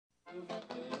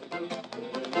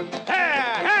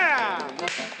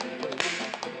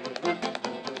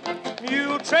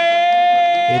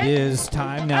Muletrain! It is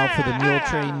time now for the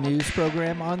Muletrain News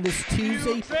Program on this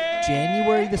Tuesday,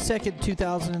 January the 2nd,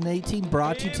 2018,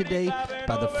 brought to you today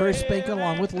by the First Bank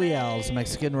along with Leal's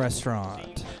Mexican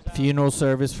Restaurant. Funeral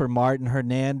service for Martin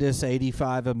Hernandez,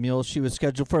 85, of Muleshoe, is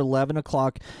scheduled for 11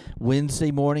 o'clock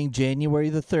Wednesday morning, January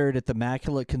the 3rd, at the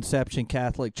Immaculate Conception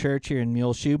Catholic Church here in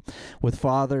Muleshoe, with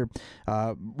Father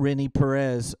Rennie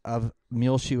Perez of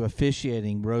Muleshoe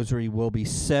officiating. Rosary will be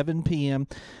 7 p.m.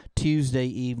 Tuesday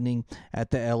evening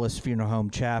at the Ellis Funeral Home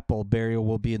Chapel. Burial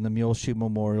will be in the Muleshoe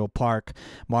Memorial Park.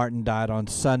 Martin died on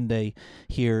Sunday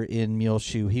here in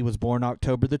Muleshoe. He was born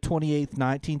October the 28th,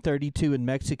 1932 in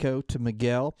Mexico to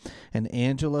Miguel and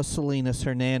Angela Salinas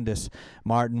Hernandez.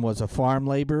 Martin was a farm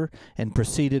laborer and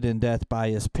preceded in death by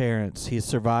his parents. He is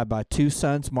survived by two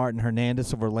sons, Martin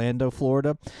Hernandez of Orlando,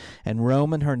 Florida, and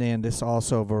Roman Hernandez,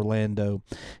 also of Orlando.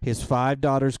 His five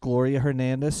daughters, Gloria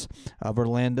Hernandez of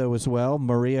Orlando as well,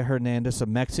 Maria Hernandez of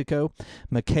Mexico,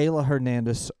 Michaela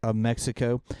Hernandez of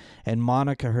Mexico, and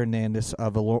Monica Hernandez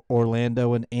of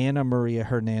Orlando, and Anna Maria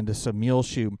Hernandez of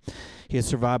Muleshoe. He is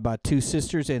survived by two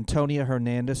sisters, Antonia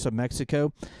Hernandez of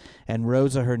Mexico and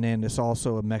Rosa Hernandez,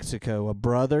 also of Mexico, a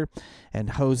brother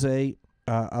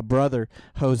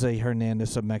Jose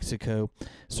Hernandez of Mexico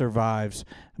survives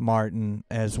Martin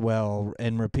as well.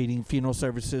 And repeating, funeral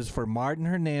services for Martin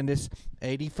Hernandez,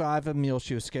 85, of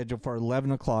Muleshoe, is scheduled for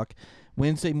 11 o'clock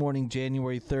Wednesday morning,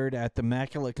 January 3rd, at the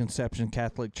Immaculate Conception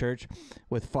Catholic Church,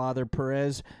 with Father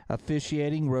Perez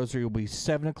officiating. Rosary will be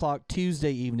 7 o'clock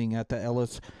Tuesday evening at the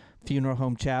Ellis Funeral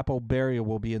Home Chapel. Burial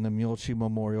will be in the Muleshoe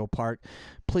Memorial Park.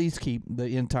 Please keep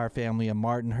the entire family of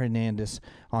Martin Hernandez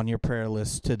on your prayer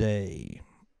list today.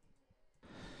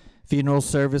 Funeral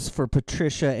service for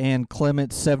Patricia Ann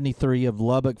Clements, 73, of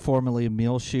Lubbock, formerly of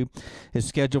Muleshoe, is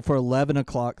scheduled for 11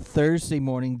 o'clock Thursday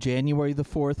morning, January the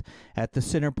 4th, at the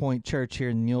Centerpoint Church here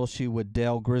in Muleshoe, with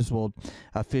Dale Griswold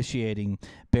officiating.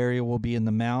 Burial will be in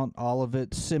the Mount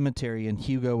Olivet Cemetery in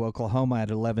Hugo, Oklahoma, at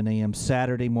 11 a.m.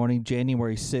 Saturday morning,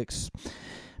 January 6th.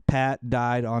 Pat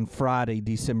died on Friday,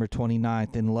 December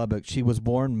 29th, in Lubbock. She was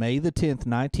born May the 10th,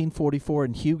 1944,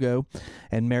 in Hugo,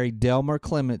 and married Delmer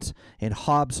Clements in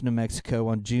Hobbs, New Mexico,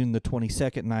 on June the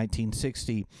 22nd,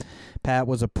 1960. Pat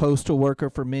was a postal worker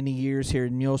for many years here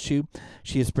in Muleshoe.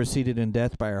 She is preceded in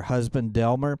death by her husband,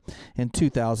 Delmer, in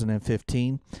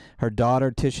 2015, her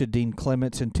daughter, Tisha Dean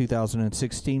Clements, in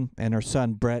 2016, and her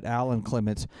son, Brett Allen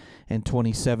Clements, in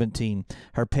 2017.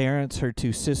 Her parents, her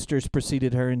two sisters,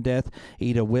 preceded her in death,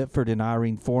 Eda Whitford and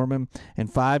Irene Foreman,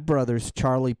 and five brothers,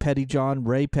 Charlie Pettyjohn,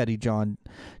 Ray Pettyjohn,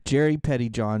 Jerry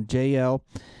Pettyjohn, J.L.,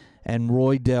 and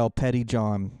Roy Dell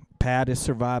Pettyjohn. Pat is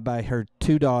survived by her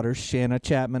two daughters, Shanna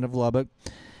Chapman of Lubbock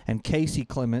and Casey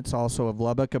Clements, also of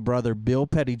Lubbock, a brother, Bill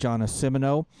Pettyjohn of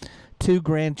Seminole, two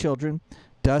grandchildren,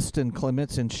 Dustin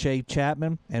Clements and Shay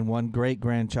Chapman, and one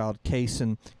great-grandchild,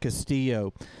 Kason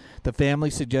Castillo. The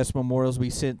family suggests memorials be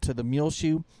sent to the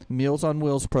Muleshoe Meals on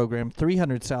Wheels program,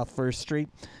 300 South 1st Street,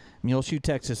 Muleshoe,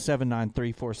 Texas,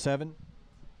 79347.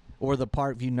 Or the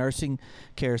Parkview Nursing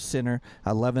Care Center,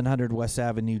 1100 West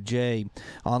Avenue J.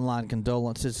 Online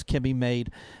condolences can be made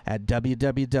at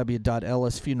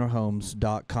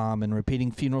www.ellisfuneralhomes.com. And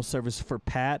repeating, funeral service for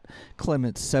Pat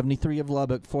Clements, 73, of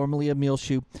Lubbock, formerly of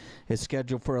Muleshoe, is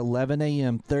scheduled for 11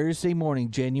 a.m. Thursday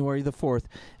morning, January the 4th,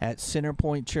 at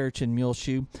Centerpoint Church in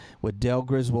Muleshoe, with Dale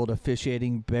Griswold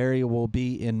officiating. Burial will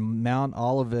be in Mount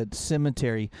Olivet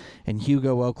Cemetery in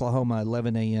Hugo, Oklahoma,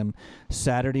 11 a.m.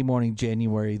 Saturday morning,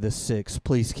 January the 6th.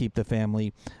 Please keep the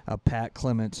family of Pat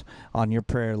Clements on your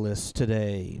prayer list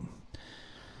today.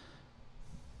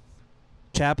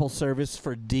 Chapel service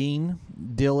for Dean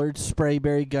Dillard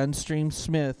Sprayberry Gunstream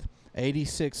Smith,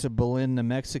 86, of Belen, New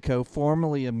Mexico,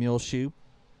 formerly of Muleshoe,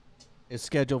 is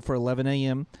scheduled for 11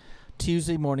 a.m.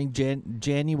 Tuesday morning,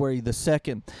 January the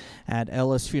 2nd, at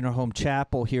Ellis Funeral Home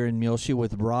Chapel here in Muleshoe,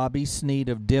 with Robbie Sneed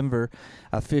of Denver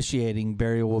officiating.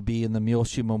 Burial will be in the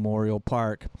Muleshoe Memorial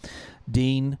Park.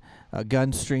 Dean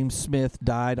Gunstream Smith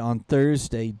died on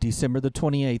Thursday, December the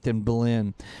 28th, in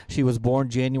Belen. She was born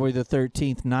January the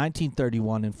 13th,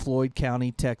 1931, in Floyd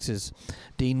County, Texas.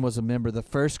 Dean was a member of the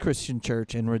First Christian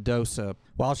Church in Ruidoso.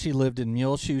 While she lived in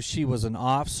Muleshoe, she was an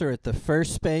officer at the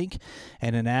First Bank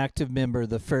and an active member of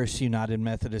the First United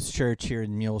Methodist Church here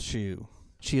in Muleshoe.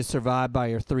 She is survived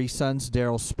by her three sons,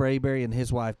 Darrell Sprayberry and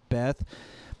his wife, Beth,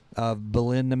 of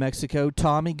Belen, New Mexico,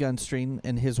 Tommy Gunstream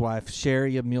and his wife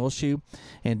Sherry of Muleshoe,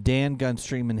 and Dan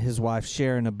Gunstream and his wife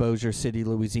Sharon of Bossier City,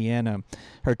 Louisiana.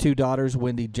 Her two daughters,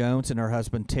 Wendy Jones and her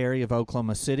husband Terry of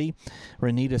Oklahoma City,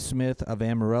 Renita Smith of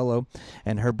Amarillo,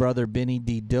 and her brother Benny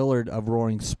D. Dillard of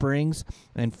Roaring Springs,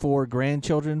 and 4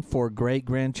 grandchildren, 4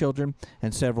 great-grandchildren,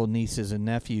 and several nieces and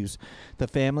nephews. The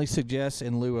family suggests,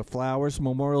 in lieu of flowers,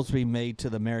 memorials be made to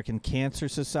the American Cancer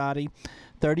Society,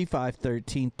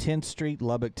 3513 10th Street,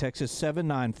 Lubbock, Texas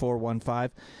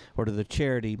 79415, or to the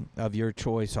charity of your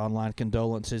choice. Online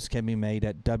condolences can be made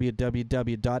at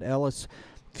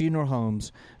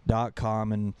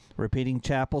www.ellisfuneralhomes.com. And repeating,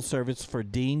 chapel service for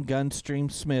Dean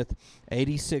Gunstream Smith,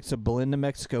 86 of Belen, New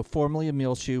Mexico, formerly of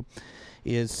Muleshoe,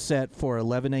 is set for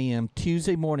 11 a.m.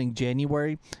 Tuesday morning,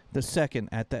 January the 2nd,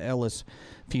 at the Ellis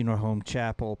Funeral Home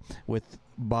Chapel, with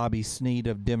Bobby Sneed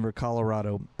of Denver,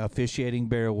 Colorado. Officiating.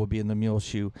 Burial will be in the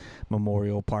Muleshoe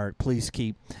Memorial Park. Please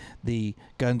keep the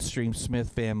Gunstream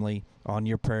Smith family on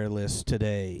your prayer list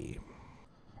today.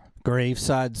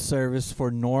 Graveside service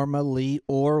for Norma Lee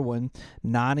Orwin,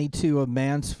 92 of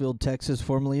Mansfield, Texas,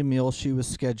 formerly of Muleshoe, is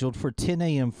scheduled for 10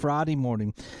 a.m. Friday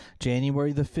morning,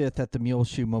 January the 5th, at the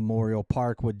Muleshoe Memorial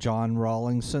Park, with John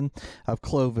Rawlingson of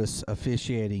Clovis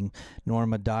officiating.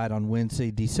 Norma died on Wednesday,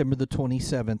 December the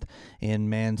 27th, in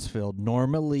Mansfield.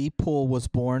 Norma Lee Poole was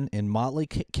born in Motley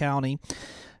County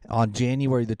on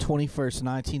January the 21st,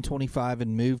 1925,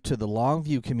 and moved to the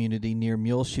Longview community near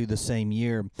Muleshoe the same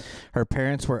year. Her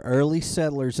parents were early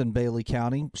settlers in Bailey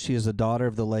County. She is a daughter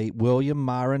of the late William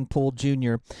Myron Poole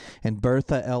Jr. and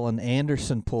Bertha Ellen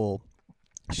Anderson Poole.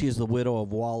 She is the widow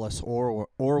of Wallace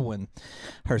Orwin.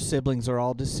 Her siblings are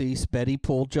all deceased: Betty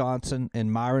Poole Johnson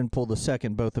and Myron Poole II,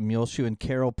 both of Muleshoe, and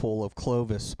Carol Poole of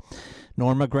Clovis.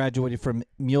 Norma graduated from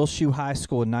Muleshoe High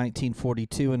School in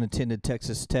 1942 and attended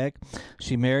Texas Tech.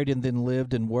 She married and then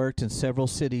lived and worked in several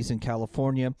cities in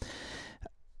California.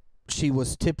 She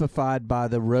was typified by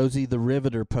the Rosie the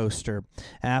Riveter poster.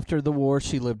 After the war,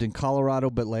 she lived in Colorado,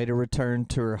 but later returned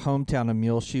to her hometown of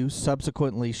Muleshoe.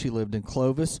 Subsequently, she lived in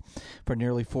Clovis for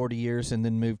nearly 40 years and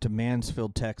then moved to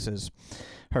Mansfield, Texas.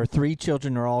 Her 3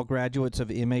 children are all graduates of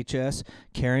MHS: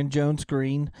 Karen Jones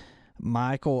Green,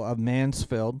 Michael of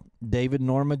Mansfield, David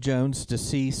Norma Jones,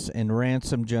 deceased, and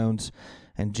Ransom Jones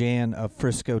and Jan of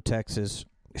Frisco, Texas.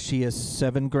 She has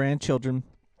 7 grandchildren: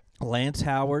 Lance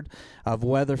Howard of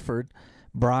Weatherford,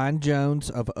 Brian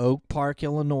Jones of Oak Park,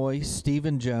 Illinois,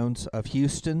 Stephen Jones of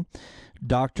Houston,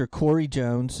 Dr. Corey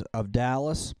Jones of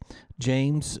Dallas,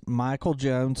 James Michael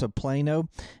Jones of Plano,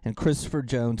 and Christopher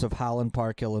Jones of Highland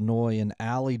Park, Illinois, and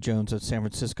Allie Jones of San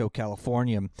Francisco,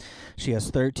 California. She has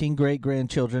 13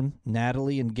 great-grandchildren: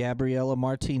 Natalie and Gabriella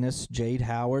Martinez, Jade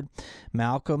Howard,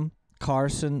 Malcolm,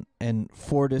 Carson and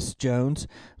Fortis Jones,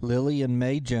 Lily and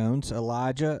May Jones,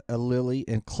 Elijah, Lily,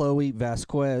 and Chloe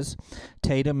Vasquez,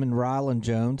 Tatum and Ryland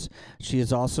Jones. She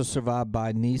is also survived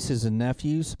by nieces and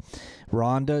nephews: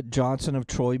 Rhonda Johnson of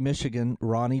Troy, Michigan,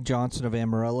 Ronnie Johnson of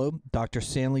Amarillo, Dr.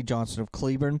 Stanley Johnson of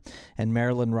Cleburne, and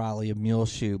Marilyn Riley of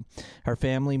Muleshoe. Her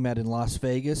family met in Las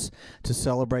Vegas to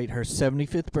celebrate her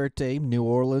 75th birthday, New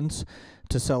Orleans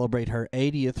to celebrate her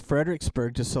 80th,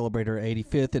 Fredericksburg to celebrate her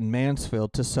 85th, and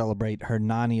Mansfield to celebrate her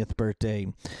 90th birthday.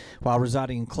 While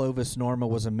residing in Clovis, Norma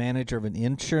was a manager of an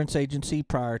insurance agency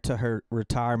prior to her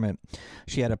retirement.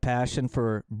 She had a passion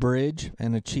for bridge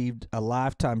and achieved a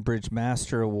Lifetime Bridge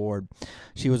Master Award.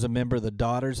 She was a member of the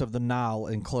Daughters of the Nile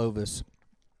in Clovis.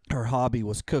 Her hobby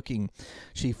was cooking.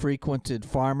 She frequented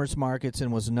farmers markets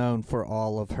and was known for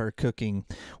all of her cooking.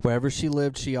 Wherever she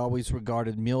lived, she always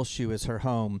regarded Muleshoe as her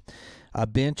home. A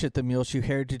bench at the Muleshoe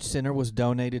Heritage Center was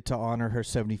donated to honor her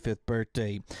 75th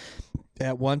birthday.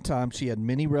 At one time, she had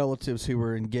many relatives who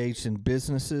were engaged in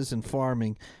businesses and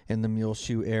farming in the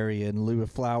Muleshoe area. In lieu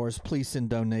of flowers, please send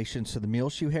donations to the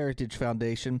Muleshoe Heritage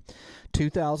Foundation,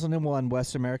 2001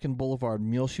 West American Boulevard,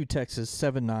 Muleshoe, Texas,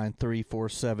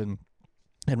 79347.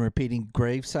 And repeating,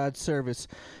 graveside service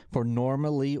for Norma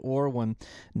Lee Orwin,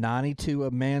 92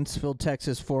 of Mansfield,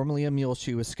 Texas, formerly of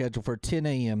Muleshoe, is scheduled for 10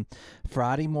 a.m.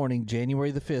 Friday morning,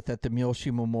 January the 5th, at the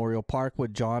Muleshoe Memorial Park,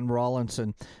 with John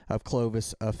Rawlinson of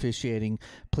Clovis officiating.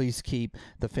 Please keep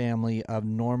the family of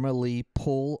Norma Lee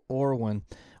Poole Orwin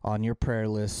on your prayer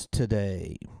list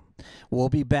today. We'll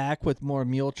be back with more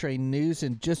Muletrain news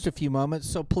in just a few moments,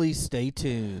 so please stay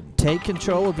tuned. Take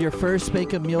control of your First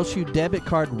Bank of Muleshoe debit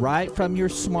card right from your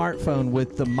smartphone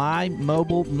with the My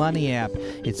Mobile Money app.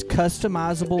 It's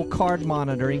customizable card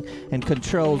monitoring and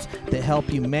controls that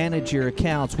help you manage your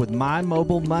accounts. With My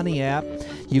Mobile Money app,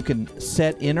 you can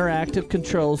set interactive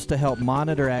controls to help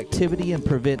monitor activity and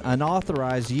prevent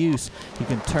unauthorized use. You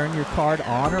can turn your card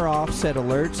on or off, set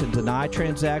alerts, and deny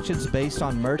transactions based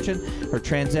on merchant or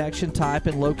transaction type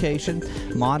and location,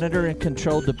 monitor and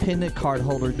control dependent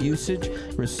cardholder usage,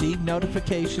 receive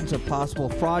notifications of possible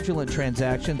fraudulent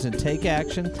transactions, and take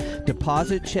action,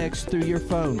 deposit checks through your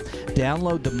phone.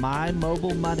 Download the My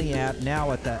Mobile Money app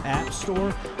now at the App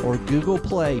Store or Google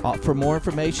Play. For more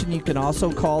information, you can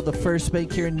also call the First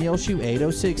Bank here in Muleshoe,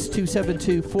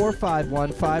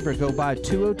 806-272-4515, or go by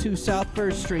 202 South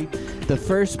First Street. The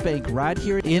First Bank right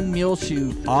here in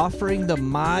Muleshoe, offering the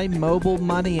My Mobile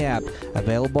Money app.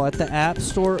 Available at the App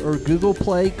Store or Google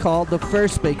Play. Call the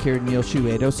First Bank here in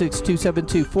Muleshoe,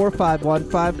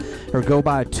 806-272-4515, or go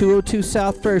by 202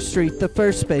 South First Street. The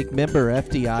First Bank, member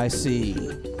FDIC.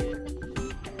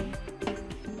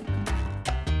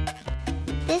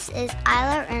 This is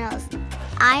Isla Reynolds.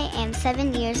 I am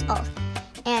 7 years old,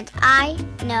 and I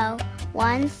know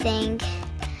one thing,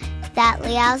 that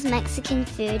Leal's Mexican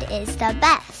food is the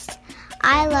best.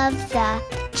 I love the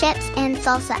chips and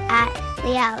salsa at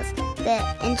Leal's. The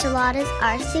enchiladas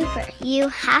are super. You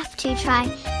have to try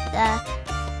the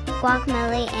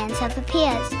guacamole and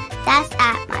topapillas. That's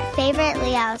at my favorite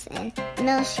Leal's in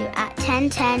Muleshoe at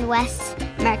 1010 West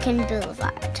American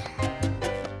Boulevard.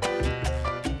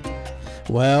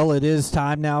 Well, it is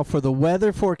time now for the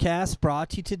weather forecast,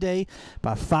 brought to you today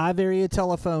by 5 Area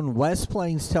Telephone, West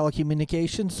Plains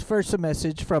Telecommunications. First, a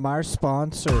message from our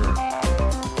sponsor.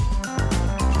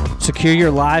 Secure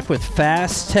your life with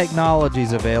fast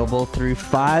technologies available through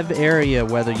 5 Area,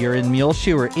 whether you're in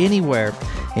Muleshoe or anywhere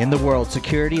in the world.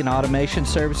 Security and automation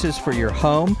services for your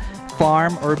home,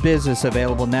 farm, or business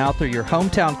available now through your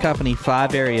hometown company,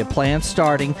 5 Area. Plans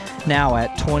starting now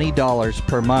at $20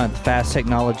 per month. Fast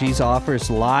Technologies offers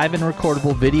live and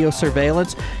recordable video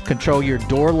surveillance. Control your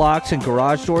door locks and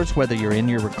garage doors, whether you're in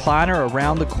your recliner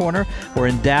around the corner or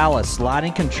in Dallas.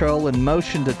 Lighting control and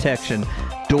motion detection.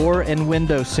 Door and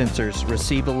window sensors.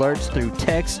 Receive alerts through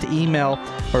text, email,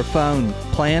 or phone.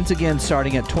 Plans again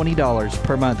starting at $20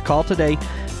 per month. Call today,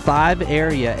 5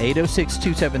 Area,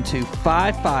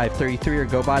 806-272-5533, or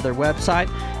go by their website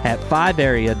at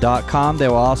 5area.com. They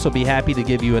will also be happy to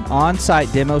give you an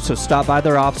on-site demo, so stop by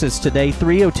their offices today,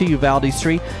 302 Uvalde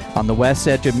Street on the west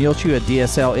edge of Muleshoe. A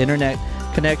DSL internet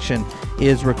connection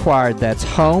is required. That's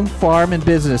home, farm, and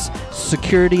business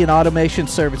security and automation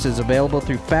services available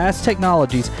through Fast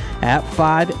Technologies at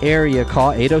 5 Area.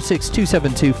 Call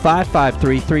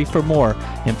 806-272-5533 for more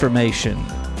information.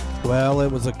 Well,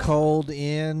 it was a cold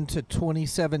end to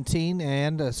 2017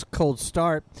 and a cold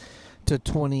start to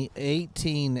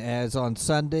 2018, as on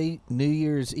Sunday, New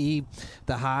Year's Eve,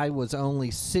 the high was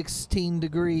only 16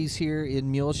 degrees here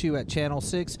in Muleshoe at Channel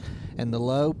 6, and the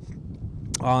low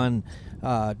on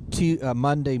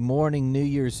Monday morning, New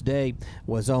Year's Day,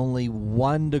 was only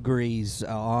 1 degrees.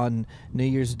 On New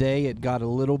Year's Day, it got a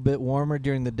little bit warmer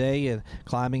during the day and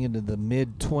climbing into the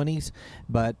mid-20s,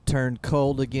 but turned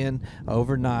cold again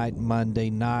overnight Monday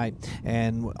night.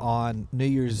 And on New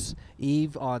Year's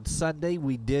Eve on Sunday,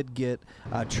 we did get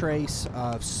a trace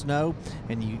of snow,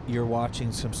 and you're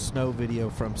watching some snow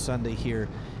video from Sunday here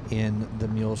in the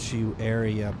Muleshoe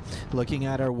area. Looking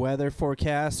at our weather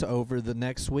forecast over the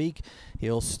next week,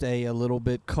 it'll stay a little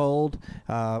bit cold,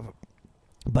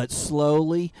 but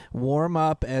slowly warm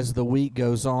up as the week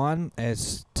goes on.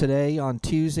 As today on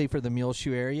Tuesday for the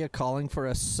Muleshoe area, calling for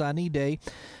a sunny day,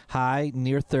 high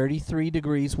near 33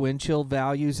 degrees, wind chill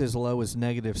values as low as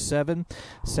 -7,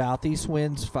 southeast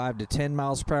winds 5 to 10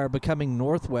 miles per hour, becoming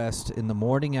northwest in the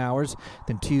morning hours.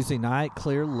 Then Tuesday night,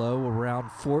 clear, low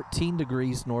around 14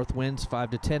 degrees, north winds 5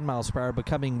 to 10 miles per hour,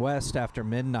 becoming west after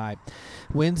midnight.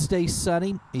 Wednesday,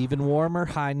 sunny, even warmer,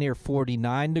 high near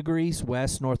 49 degrees,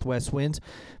 west northwest winds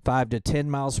 5 to 10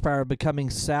 miles per hour, becoming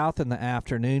south in the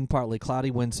afternoon, partly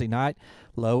cloudy Wednesday night,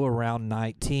 low around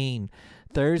 19.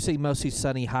 Thursday, mostly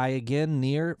sunny, high again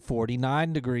near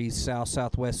 49 degrees,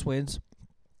 south-southwest winds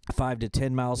 5 to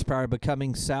 10 miles per hour,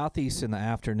 becoming southeast in the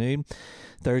afternoon.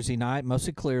 Thursday night,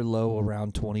 mostly clear, low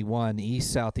around 21.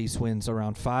 East-southeast winds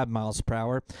around 5 miles per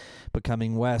hour,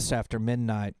 becoming west after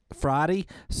midnight. Friday,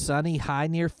 sunny, high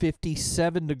near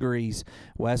 57 degrees.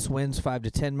 West winds 5 to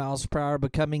 10 miles per hour,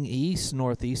 becoming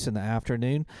east-northeast in the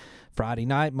afternoon. Friday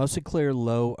night, mostly clear,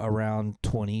 low around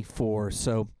 24.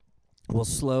 So We'll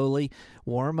slowly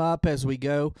warm up as we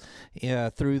go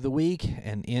through the week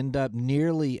and end up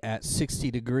nearly at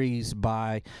 60 degrees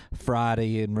by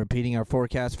Friday. And repeating our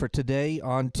forecast for today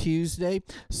on Tuesday,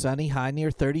 sunny, high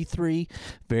near 33.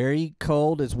 Very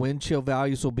cold as wind chill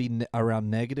values will be around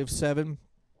 -7.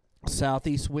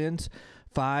 Southeast winds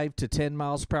 5 to 10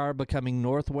 miles per hour, becoming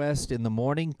northwest in the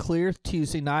morning. Clear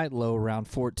Tuesday night, low around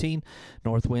 14.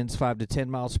 North winds 5 to 10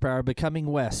 miles per hour, becoming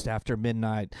west after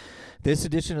midnight. This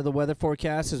edition of the weather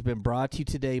forecast has been brought to you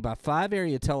today by 5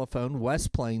 Area Telephone,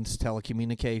 West Plains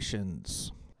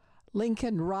Telecommunications.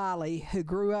 Lincoln Riley, who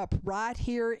grew up right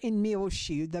here in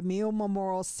Muleshoe, the Mule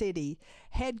Memorial City,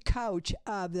 head coach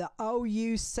of the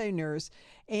OU Sooners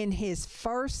in his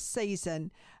first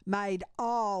season, made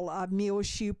all of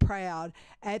Muleshoe proud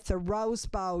at the Rose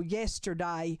Bowl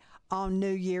yesterday on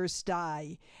New Year's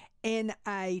Day. In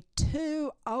a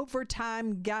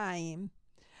 2-overtime game,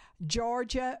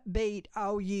 Georgia beat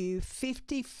OU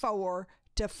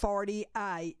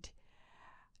 54-48.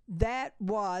 That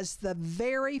was the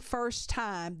very first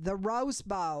time the Rose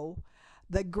Bowl,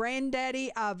 the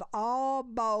granddaddy of all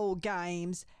bowl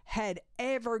games, had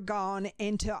ever gone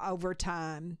into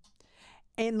overtime.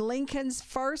 In Lincoln's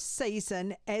first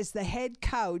season as the head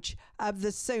coach of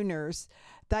the Sooners,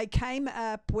 they came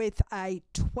up with a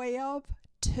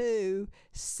 12-2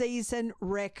 season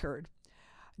record.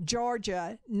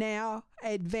 Georgia now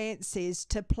advances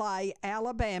to play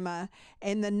Alabama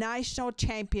in the national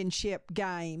championship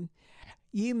game.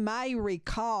 You may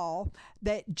recall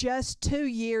that just 2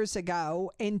 years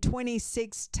ago, in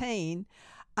 2016,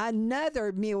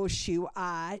 another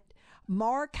Muleshoeite,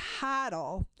 Mark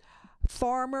Heidel,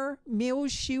 former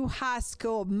Muleshoe High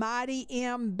School Mighty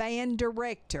M band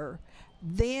director,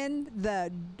 then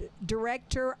the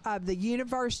director of the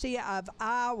University of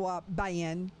Iowa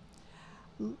band,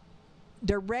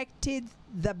 directed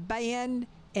the band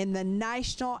in the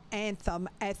national anthem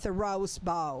at the Rose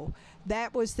Bowl.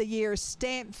 That was the year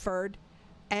Stanford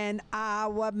and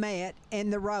Iowa met in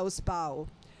the Rose Bowl.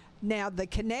 Now, the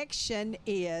connection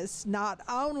is not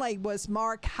only was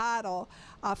Mark Heidel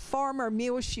a former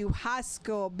Muleshoe High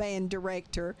School band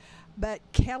director, but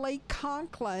Kelly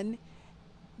Conklin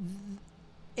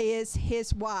is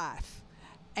his wife,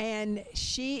 and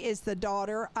she is the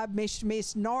daughter of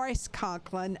Miss Norris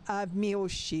Conklin of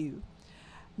Muleshoe.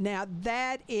 Now,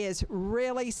 that is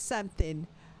really something.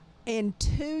 In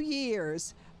 2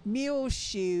 years,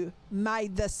 Muleshoe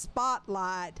made the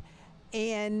spotlight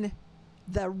in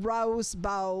the Rose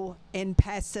Bowl in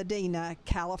Pasadena,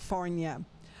 California.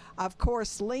 Of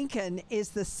course, Lincoln is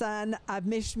the son of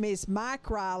Miss Mike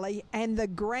Riley and the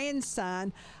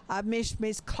grandson of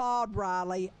Miss Claude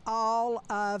Riley, all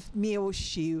of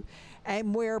Muleshoe.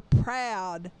 And we're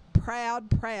proud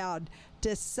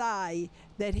to say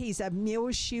that he's a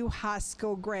Muleshoe High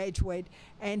School graduate,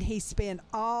 and he spent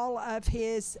all of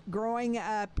his growing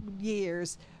up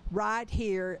years right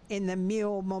here in the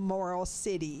Mule Memorial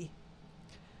City.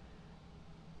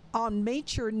 On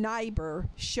Meet Your Neighbor,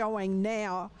 showing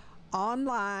now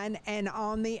online and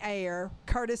on the air,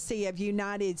 courtesy of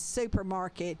United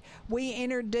Supermarket, we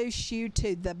introduce you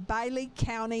to the Bailey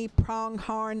County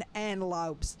pronghorn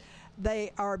antelopes.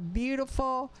 They are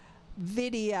beautiful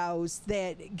videos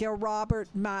that Gil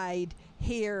Robert made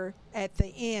here at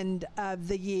the end of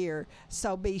the year.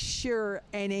 So be sure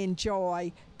and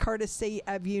enjoy, courtesy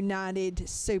of United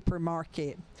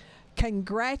Supermarket.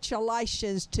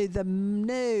 Congratulations to the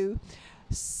new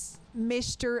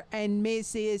Mr. and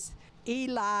Mrs.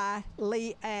 Eli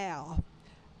Leal.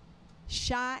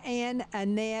 Cheyenne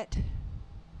Annette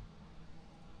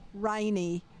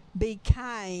Rainey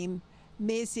became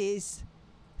Mrs.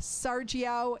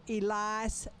 Sergio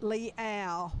Elias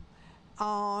Leal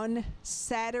on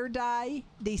Saturday,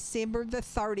 December the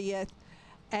 30th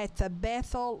at the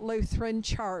Bethel Lutheran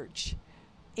Church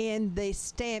in the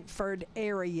Stanford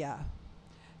area.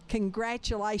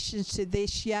 Congratulations to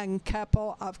this young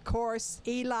couple. Of course,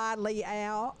 Eli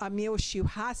Leal, a Muleshoe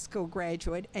High School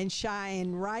graduate, and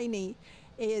Cheyenne Rainey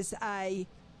is a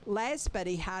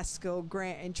Lasbuddy High School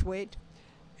graduate,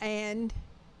 and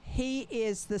he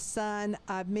is the son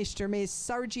of Mr. and Ms.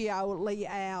 Sergio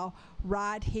Leal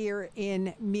right here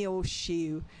in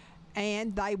Muleshoe.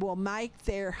 And they will make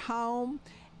their home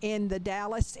in the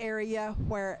Dallas area,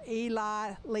 where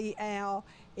Eli Leal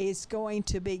is going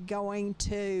to be going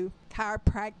to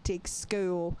chiropractic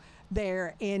school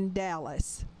there in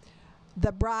Dallas.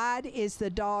 The bride is the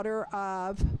daughter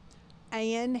of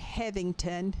Ann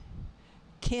Hevington,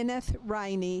 Kenneth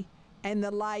Rainey, and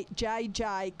the late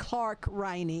J.J. Clark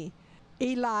Rainey.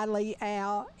 Eli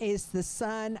Leal is the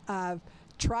son of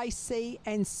Tracy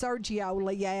and Sergio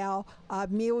Leal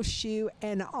of Muleshoe,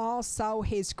 and also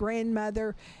his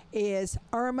grandmother is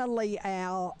Irma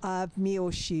Leal of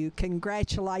Muleshoe.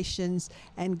 Congratulations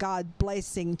and God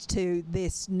blessings to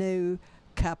this new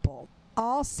couple.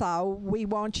 Also, we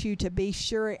want you to be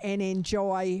sure and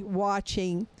enjoy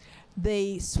watching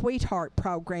the Sweetheart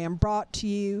program, brought to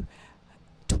you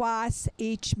twice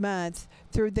each month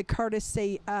through the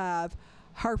courtesy of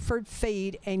Hereford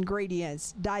Feed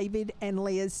Ingredients, David and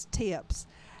Liz Tips.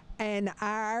 And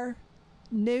our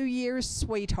New Year's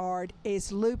sweetheart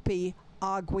is Lupe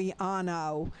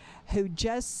Aguiano, who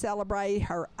just celebrated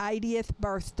her 80th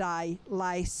birthday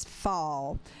last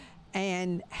fall.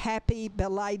 And happy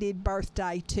belated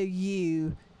birthday to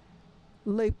you,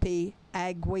 Lupe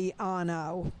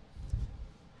Aguiano.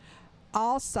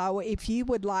 Also, if you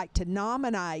would like to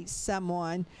nominate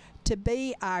someone to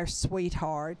be our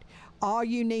sweetheart, all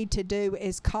you need to do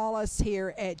is call us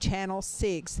here at Channel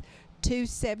 6,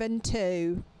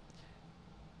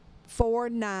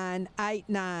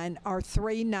 272-4989 or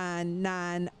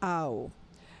 3990.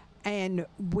 And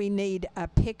we need a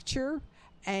picture,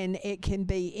 and it can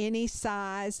be any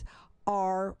size,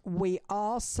 or we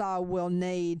also will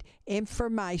need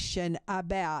information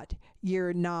about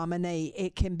your nominee.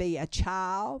 It can be a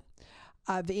child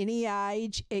of any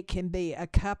age, it can be a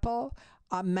couple,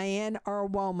 a man or a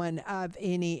woman of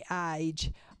any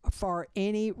age, for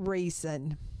any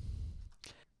reason.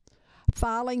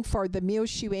 Filing for the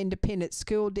Muleshoe Independent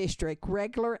School District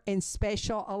regular and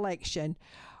special election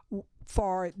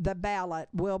for the ballot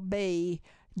will be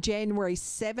January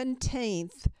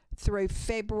 17th through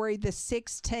February the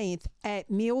 16th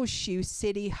at Muleshoe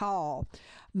City Hall,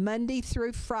 Monday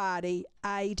through Friday,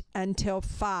 8 until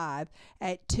 5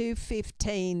 at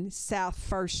 215 South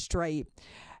 1st Street.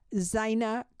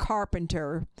 Zana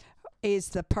Carpenter is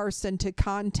the person to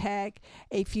contact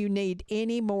if you need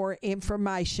any more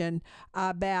information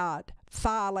about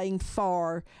filing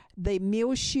for the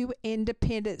Muleshoe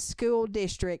Independent School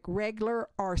District regular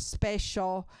or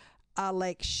special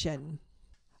election.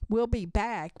 We'll be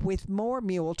back with more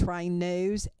Muletrain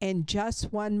news in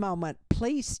just one moment.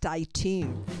 Please stay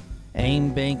tuned.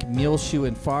 AIM Bank Muleshoe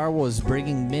and Farwell is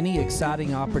bringing many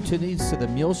exciting opportunities to the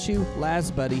Muleshoe,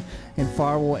 Lasbuddy, and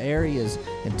Farwell areas,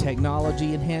 and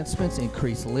technology enhancements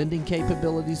increase lending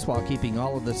capabilities while keeping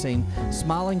all of the same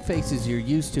smiling faces you're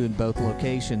used to in both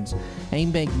locations.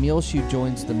 AIM Bank Muleshoe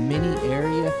joins the many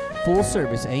area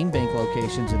full-service AIM Bank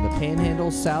locations in the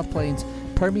Panhandle, South Plains,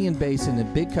 Permian Basin,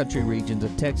 and Big Country regions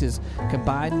of Texas,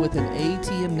 combined with an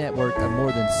ATM network of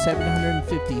more than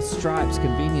 750 Stripes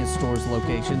convenience stores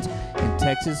locations in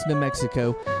Texas, New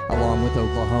Mexico, along with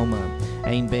Oklahoma.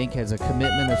 AIM Bank has a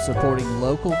commitment of supporting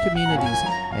local communities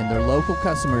and their local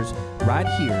customers right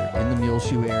here in the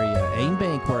Muleshoe area. AIM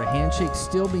Bank, where a handshake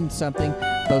still means something,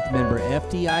 both member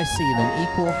FDIC and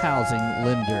an equal housing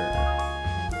lender.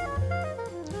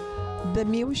 The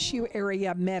Muleshoe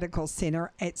Area Medical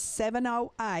Center at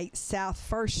 708 South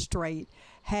 1st Street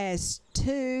has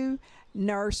two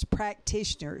nurse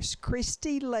practitioners,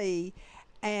 Christy Lee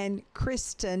and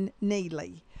Kristen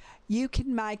Neely. You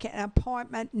can make an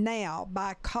appointment now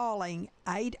by calling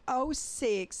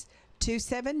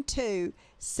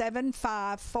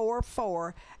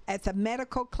 806-272-7544 at the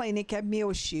Medical Clinic of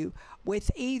Muleshoe with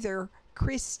either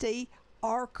Christy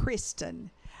or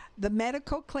Kristen. The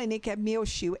Medical Clinic at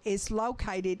Muleshoe is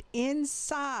located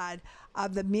inside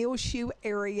of the Muleshoe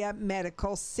Area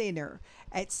Medical Center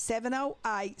at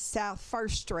 708 South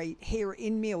 1st Street here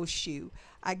in Muleshoe.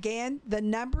 Again, the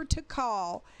number to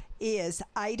call is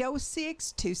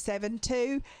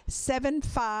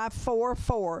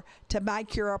 806-272-7544 to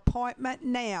make your appointment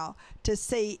now to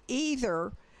see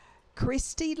either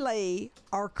Christy Lee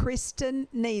or Kristen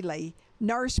Neely,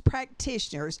 nurse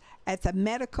practitioners at the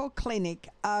Medical Clinic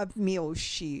of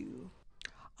Muleshoe.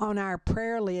 On our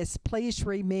prayer list, please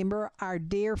remember our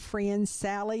dear friend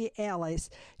Sally Ellis.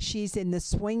 She's in the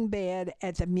swing bed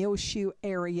at the Muleshoe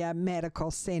Area Medical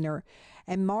Center.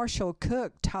 And Marshall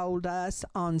Cook told us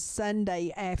on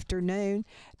Sunday afternoon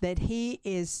that he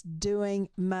is doing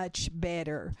much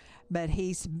better, but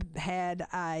he's had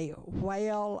a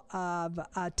whale of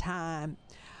a time.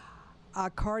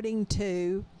 According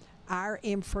to our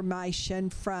information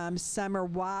from Summer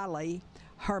Wiley,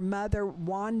 her mother,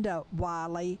 Wanda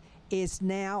Wiley, is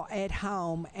now at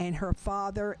home, and her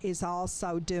father is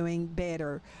also doing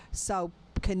better. So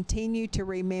continue to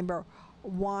remember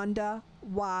Wanda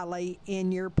Wiley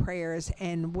in your prayers,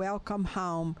 and welcome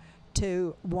home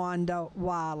to Wanda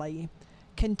Wiley.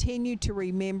 Continue to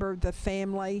remember the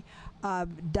family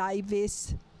of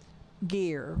Davis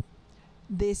Gear.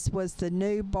 This was the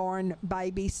newborn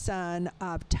baby son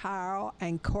of Tyrell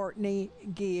and Courtney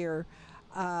Gear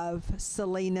of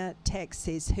Salina,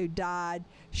 Texas, who died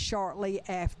shortly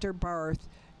after birth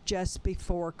just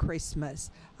before Christmas.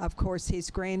 Of course, his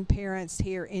grandparents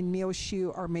here in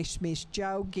Muleshoe are Miss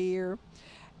Joe Gear,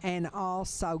 and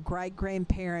also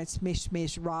great-grandparents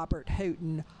Miss Robert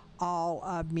Hooten, all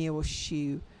of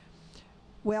Muleshoe.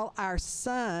 Well, our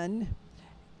son,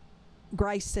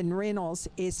 Grayson Reynolds,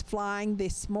 is flying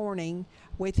this morning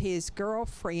with his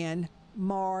girlfriend,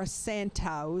 Mar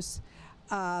Santos,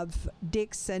 of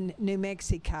Dixon, New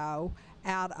Mexico,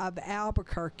 out of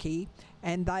Albuquerque,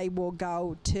 and they will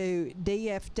go to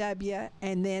DFW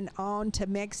and then on to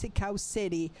Mexico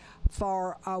City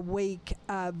for a week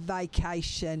of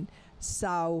vacation.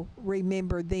 So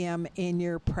remember them in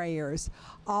your prayers.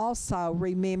 Also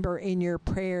remember in your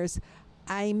prayers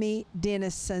Amy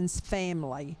Dennison's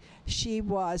family. She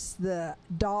was the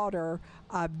daughter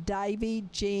of Davy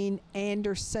Jean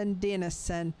Anderson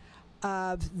Dennison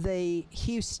of the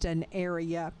Houston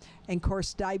area. And of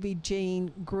course, Davy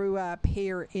Jean grew up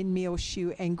here in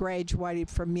Muleshoe and graduated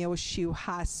from Muleshoe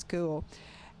High School.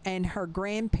 And her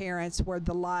grandparents were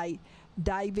the late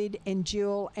David and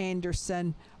Jewel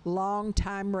Anderson,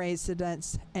 longtime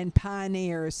residents and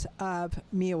pioneers of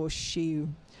Muleshoe.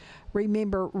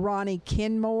 Remember Ronnie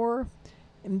Kenmore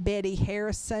and Betty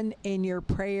Harrison in your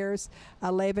prayers.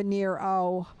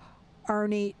 11-year-old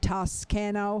Ernie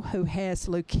Toscano, who has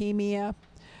leukemia.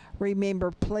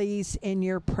 Remember, please, in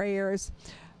your prayers,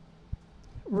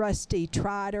 Rusty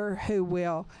Trotter, who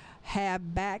will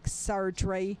have back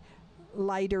surgery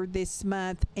later this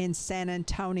month in San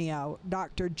Antonio.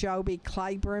 Dr. Joby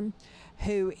Claiborne,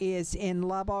 who is in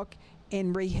Lubbock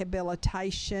in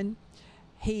rehabilitation.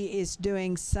 He is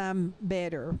doing some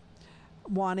better.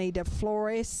 Juanita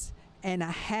Flores, and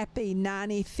a happy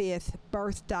 95th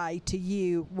birthday to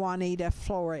you, Juanita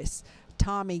Flores.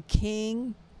 Tommy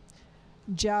King,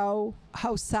 Triana,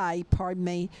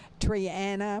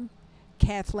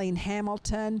 Kathleen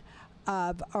Hamilton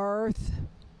of Earth,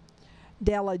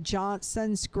 Della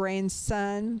Johnson's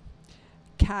grandson,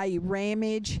 Kay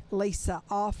Ramage, Lisa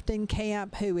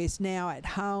Oftenkamp, who is now at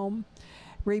home.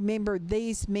 Remember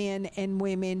these men and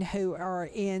women who are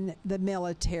in the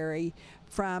military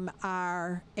from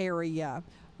our area.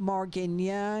 Morgan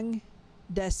Young,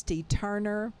 Dusty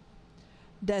Turner,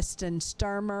 Dustin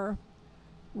Sturmer,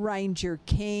 Ranger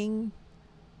King,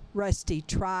 Rusty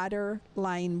Trotter,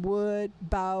 Lane Wood,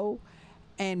 Bo,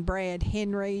 and Brad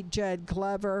Henry, Judd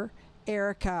Glover,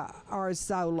 Erica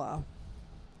Arzola.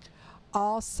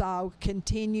 Also,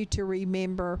 continue to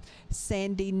remember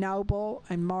Sandy Noble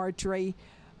and Marjorie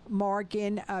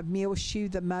Morgan of Muleshoe,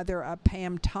 the mother of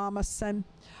Pam Thomason.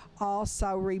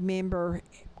 Also remember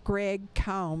Greg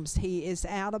Combs. He is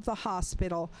out of the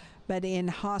hospital, but in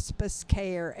hospice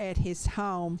care at his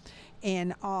home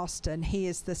in Austin. He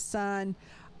is the son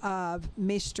of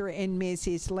Mr. and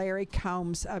Mrs. Larry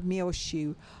Combs of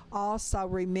Muleshoe. Also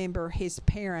remember his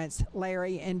parents,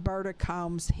 Larry and Berta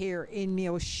Combs, here in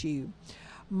Muleshoe.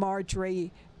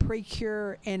 Marjorie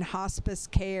Precure in hospice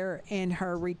care in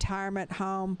her retirement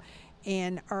home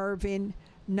in Irving.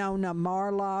 Nona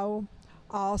Marlowe.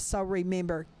 Also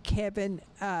remember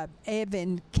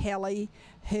Evan Kelly,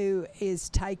 who is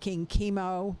taking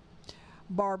chemo.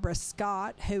 Barbara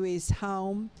Scott, who is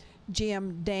home.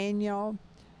 Jim Daniel.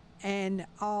 And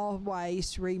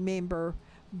always remember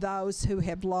those who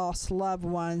have lost loved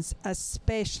ones,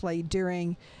 especially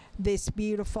during this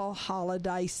beautiful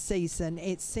holiday season.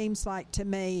 It seems like to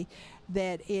me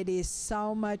that it is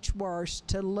so much worse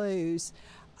to lose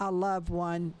a loved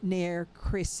one near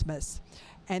Christmas.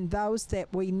 And those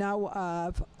that we know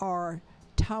of are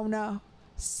Tona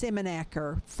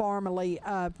Simonacker, formerly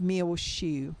of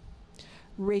Muleshoe,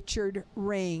 Richard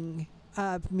Ring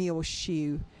of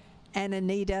Muleshoe, and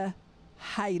Anita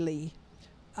Haley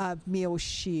of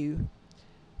Muleshoe,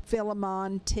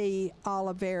 Philemon T.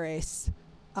 Oliveris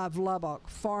of Lubbock,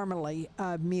 formerly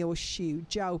of Muleshoe,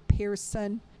 Joe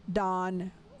Pearson,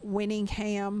 Don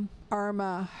Winningham,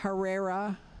 Irma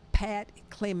Herrera, Pat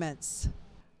Clements,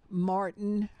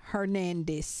 Martin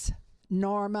Hernandez,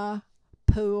 Norma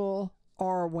Poole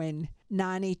Orwin,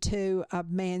 92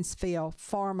 of Mansfield,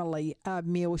 formerly of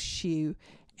Muleshoe,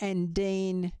 and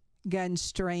Dean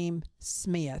Gunstream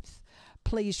Smith.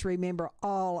 Please remember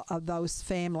all of those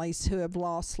families who have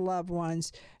lost loved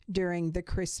ones during the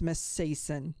Christmas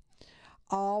season.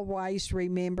 Always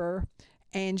remember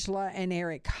Angela and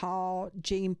Eric Hall,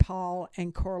 Jean Paul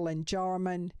and Corlin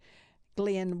Jarman,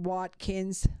 Glenn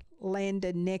Watkins,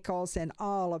 Landon Nichols and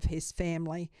all of his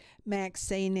family,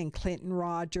 Maxine and Clinton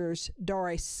Rogers,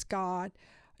 Doris Scott,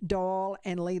 Doyle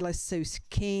and Leela Seuss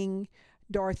King,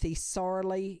 Dorothy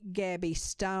Sarley, Gabby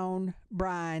Stone,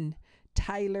 Brian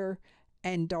Taylor,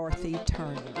 and Dorothy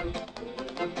Turner.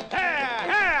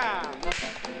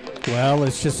 Well,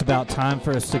 it's just about time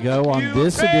for us to go on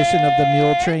this edition of the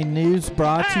Muletrain News,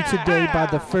 brought to you today by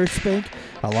the First Bank,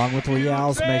 along with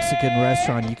Leal's Mexican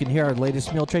Restaurant. You can hear our latest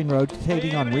Muletrain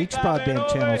rotating on Reach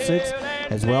Broadband Channel 6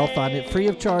 as well. Find it free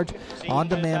of charge on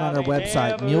demand on our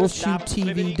website,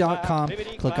 muleshoetv.com.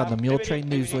 Click on the Muletrain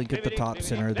News link at the top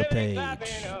center of the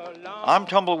page. I'm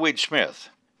Tumbleweed Smith.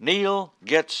 Neil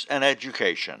gets an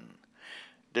education.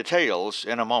 Details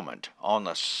in a moment on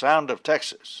the Sound of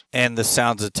Texas. And the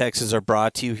Sounds of Texas are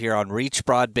brought to you here on Reach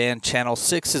Broadband Channel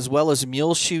 6 as well as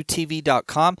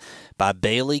muleshoetv.com by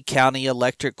Bailey County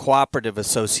Electric Cooperative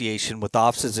Association with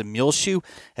offices in Muleshoe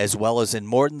as well as in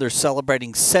Morton. They're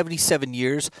celebrating 77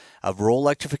 years of rural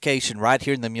electrification right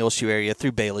here in the Muleshoe area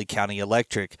through Bailey County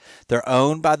Electric. They're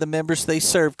owned by the members they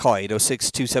serve. Call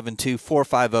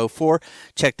 806-272-4504.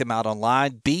 Check them out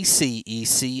online,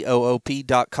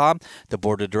 bcecoop.com. The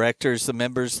board of directors, the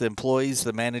members, the employees,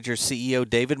 the manager, CEO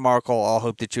David Markle all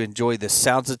hope that you enjoy the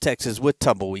Sounds of Texas with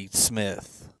Tumbleweed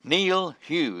Smith. Neil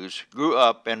Hughes grew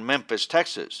up in Memphis,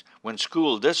 Texas, when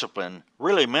school discipline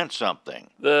really meant something.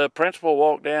 The principal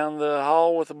walked down the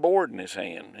hall with a board in his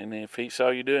hand, and if he saw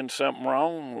you doing something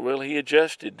wrong, well, he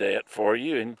adjusted that for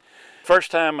you. And first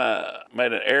time I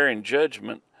made an error in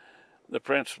judgment, the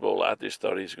principal, I just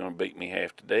thought he was going to beat me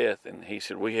half to death, and he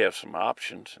said, we have some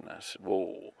options. And I said,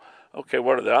 well, okay,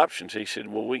 what are the options? He said,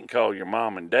 well, we can call your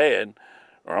mom and dad,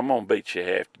 or I'm going to beat you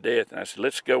half to death. And I said,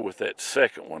 let's go with that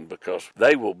second one because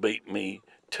they will beat me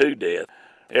to death.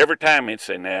 Every time he'd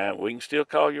say, now, we can still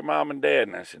call your mom and dad.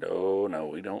 And I said, oh, no,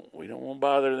 we don't want to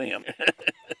bother them.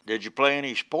 Did you play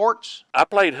any sports? I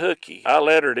played hooky. I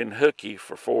lettered in hooky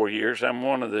for 4 years. I'm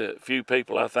one of the few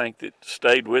people, I think, that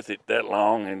stayed with it that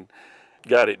long and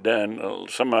got it done.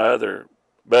 Some of my other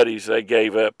buddies, they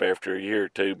gave up after a year or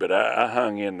two, but I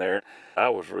hung in there. I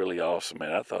was really awesome,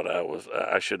 man. I thought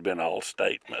I should have been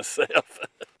all-state myself.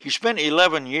 He spent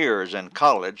 11 years in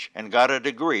college and got a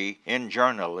degree in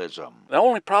journalism. The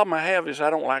only problem I have is I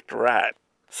don't like to write.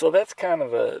 So that's kind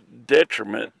of a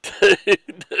detriment to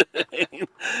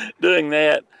doing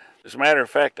that. As a matter of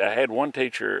fact, I had one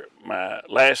teacher my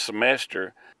last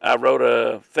semester. I wrote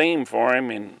a theme for him,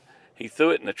 and he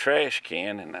threw it in the trash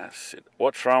can, and I said,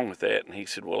 what's wrong with that? And he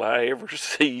said, will I ever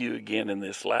see you again in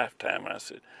this lifetime? I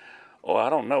said, oh, I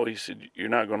don't know. He said, you're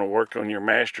not going to work on your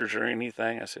master's or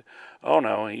anything? I said, oh,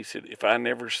 no. He said, if I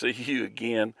never see you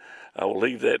again, I will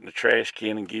leave that in the trash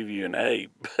can and give you an A.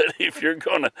 But if you're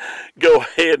going to go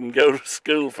ahead and go to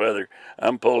school further,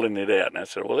 I'm pulling it out. And I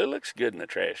said, well, it looks good in the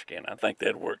trash can. I think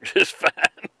that'd work just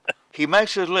fine. He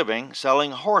makes his living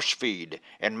selling horse feed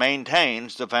and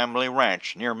maintains the family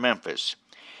ranch near Memphis.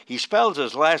 He spells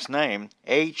his last name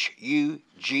Hughs.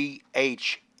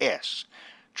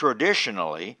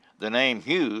 Traditionally, the name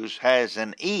Hughes has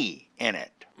an E in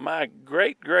it. My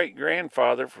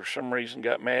great-great-grandfather, for some reason,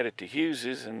 got mad at the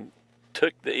Hugheses and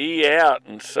took the E out,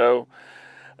 and so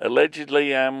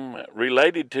allegedly I'm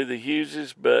related to the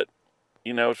Hugheses, but,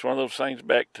 you know, it's one of those things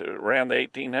back to around the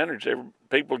 1800s.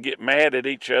 People get mad at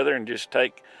each other and just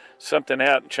take something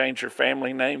out and change their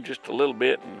family name just a little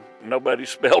bit, and nobody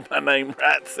spelled my name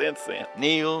right since then.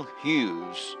 Neil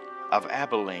Hughes of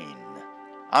Abilene.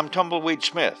 I'm Tumbleweed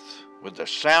Smith with the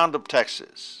Sound of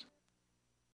Texas.